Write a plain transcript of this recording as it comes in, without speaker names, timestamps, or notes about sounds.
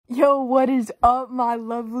Yo, what is up, my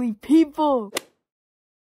lovely people?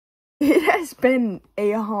 It has been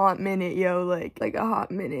a hot minute, yo. Like a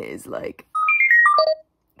hot minute is like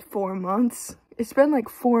 4 months. It's been like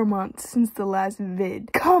 4 months since the last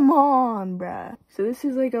vid. Come on, bruh. So this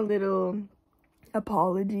is like a little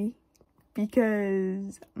apology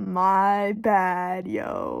because my bad,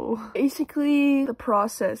 yo. Basically, the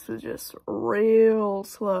process was just real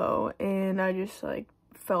slow and I just like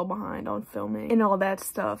fell behind on filming and all that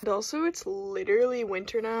stuff. And also, it's literally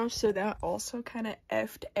winter now, so that also kind of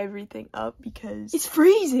effed everything up because it's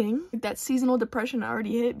freezing. Like, that seasonal depression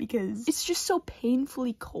already hit because it's just so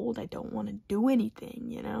painfully cold. I don't want to do anything,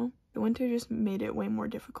 you know? The winter just made it way more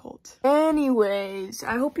difficult. Anyways,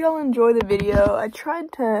 I hope y'all enjoy the video. I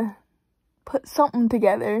tried to put something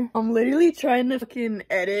together. I'm literally trying to fucking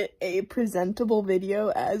edit a presentable video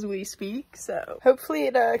as we speak, so hopefully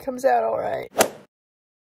it comes out all right.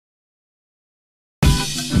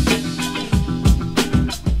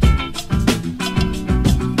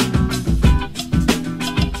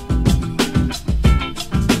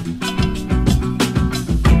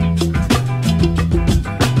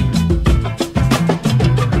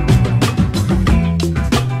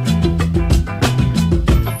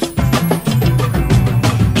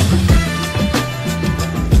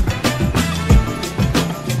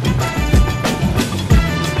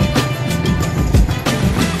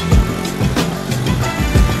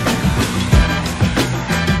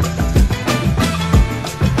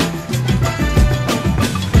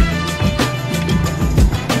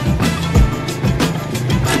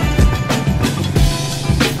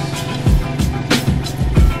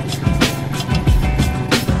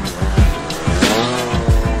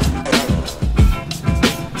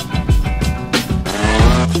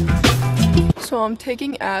 So I'm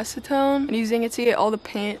taking acetone and using it to get all the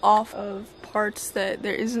paint off of parts that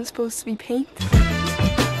there isn't supposed to be paint.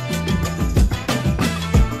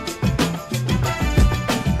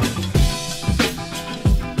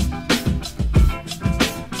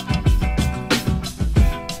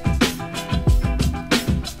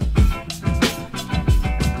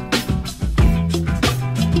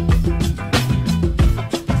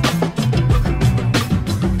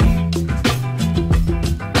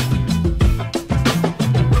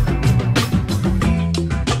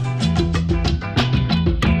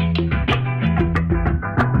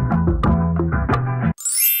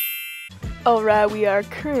 Alright, we are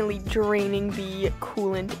currently draining the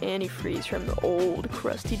coolant antifreeze from the old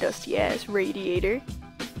crusty dusty ass radiator.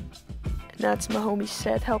 And that's my homie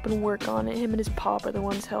Seth helping work on it. Him and his pop are the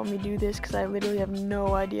ones helping me do this because I literally have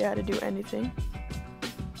no idea how to do anything.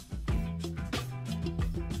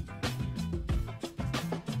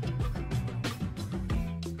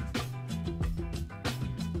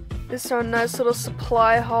 This is our nice little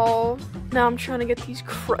supply haul. Now I'm trying to get these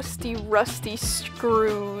crusty, rusty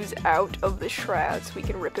screws out of the shroud so we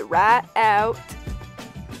can rip it right out.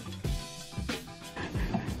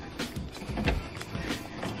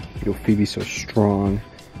 Yo, Phoebe's so strong.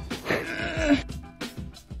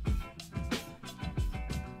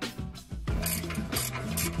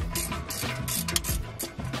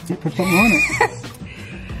 Put something on it.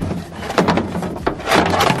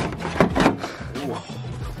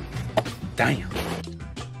 Damn.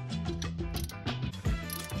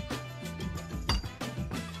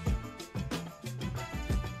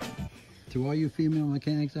 To all you female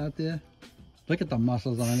mechanics out there, look at the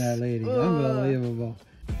muscles on that lady. Unbelievable.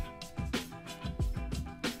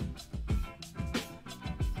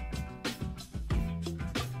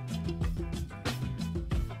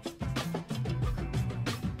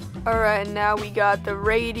 Alright, now we got the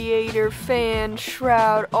radiator, fan,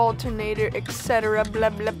 shroud, alternator, etc.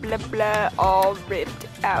 blah blah blah blah all ripped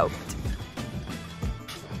out.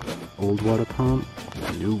 Old water pump,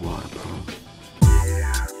 new water pump.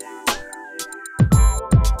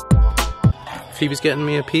 Phoebe's getting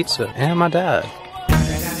me a pizza, and my dad.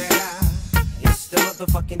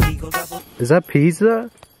 Is that pizza?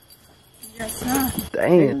 Yes, sir.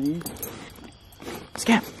 Dang.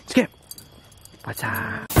 Skip, skip. What's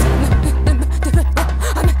up?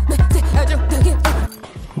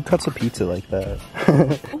 Who cuts a pizza like that?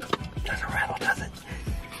 Doesn't rattle, does it?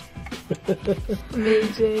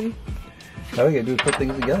 Amazing. Now we gotta do is put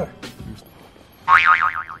things together.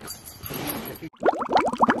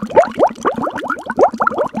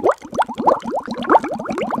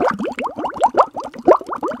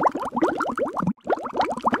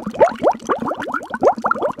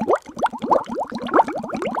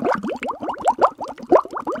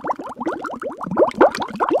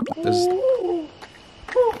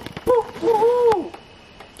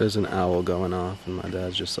 There's an owl going off and my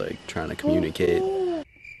dad's just like trying to communicate.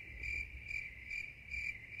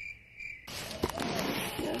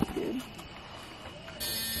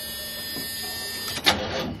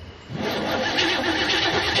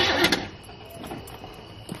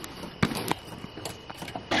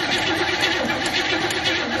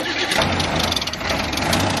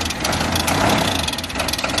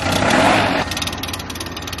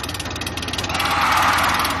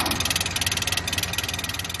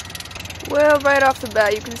 right off the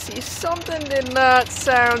bat, you can see something did not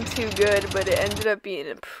sound too good, but it ended up being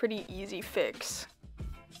a pretty easy fix.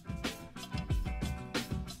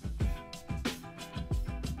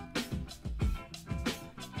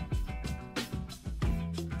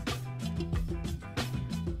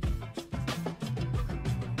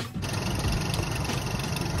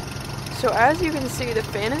 So as you can see, the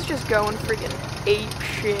fan is just going freaking ape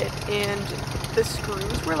shit, and the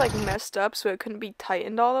screws were like messed up so it couldn't be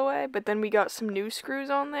tightened all the way, but then we got some new screws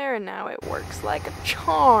on there and now it works like a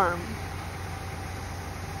charm.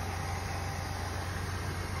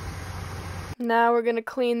 Now we're gonna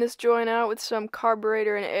clean this joint out with some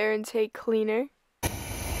carburetor and air intake cleaner.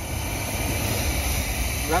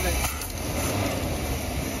 Rub it.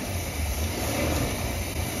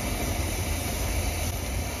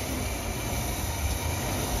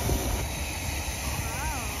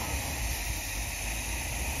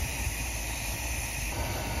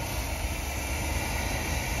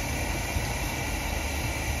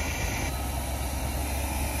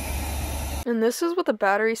 And this is what the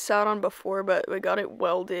battery sat on before, but we got it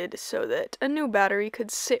welded so that a new battery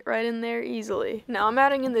could sit right in there easily. Now I'm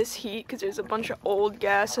adding in this heat because there's a bunch of old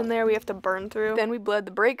gas in there we have to burn through. Then we bled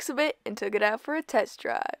the brakes a bit and took it out for a test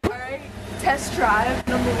drive. Alright, test drive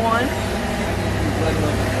number 1.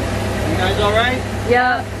 You guys alright?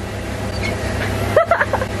 Yeah.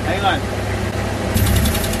 Hang on.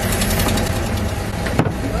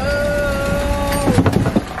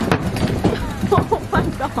 Whoa! Oh my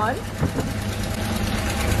god.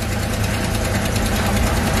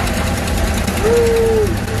 Woo!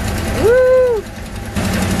 Woo!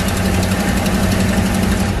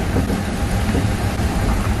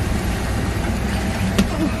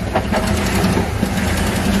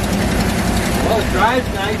 Well, it drives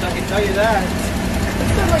nice, I can tell you that.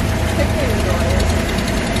 It's still like ticking noise.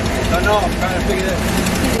 I don't know, I'm trying to figure this.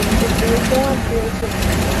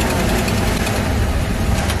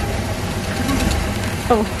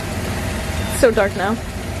 Oh, so dark now.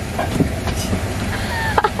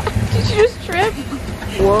 Did you just trip?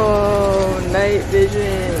 Whoa, night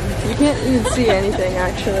vision. You can't even see anything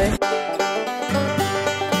actually.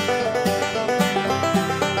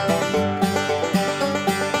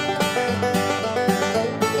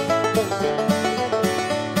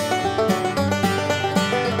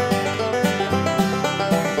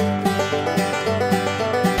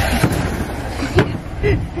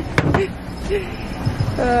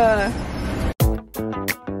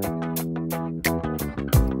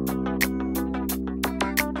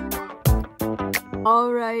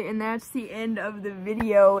 Alright, and that's the end of the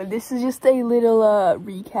video. This is just a little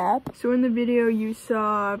recap. So in the video you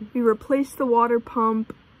saw we replaced the water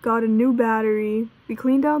pump, got a new battery, we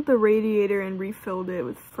cleaned out the radiator and refilled it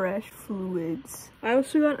with fresh fluids. I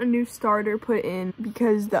also got a new starter put in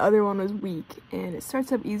because the other one was weak, and it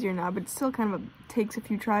starts up easier now, but it still kind of takes a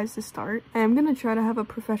few tries to start. And I'm gonna try to have a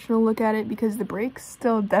professional look at it because the brakes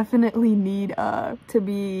still definitely need to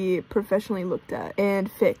be professionally looked at and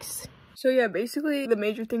fixed. So yeah, basically the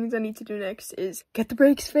major things I need to do next is get the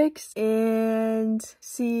brakes fixed and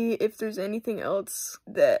see if there's anything else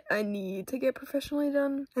that I need to get professionally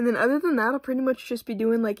done. And then other than that, I'll pretty much just be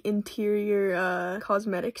doing like interior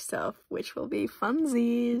cosmetic stuff, which will be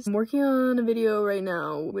funsies. I'm working on a video right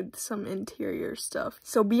now with some interior stuff,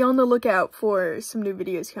 so be on the lookout for some new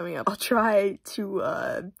videos coming up. I'll try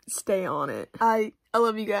to stay on it. I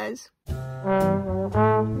love you guys.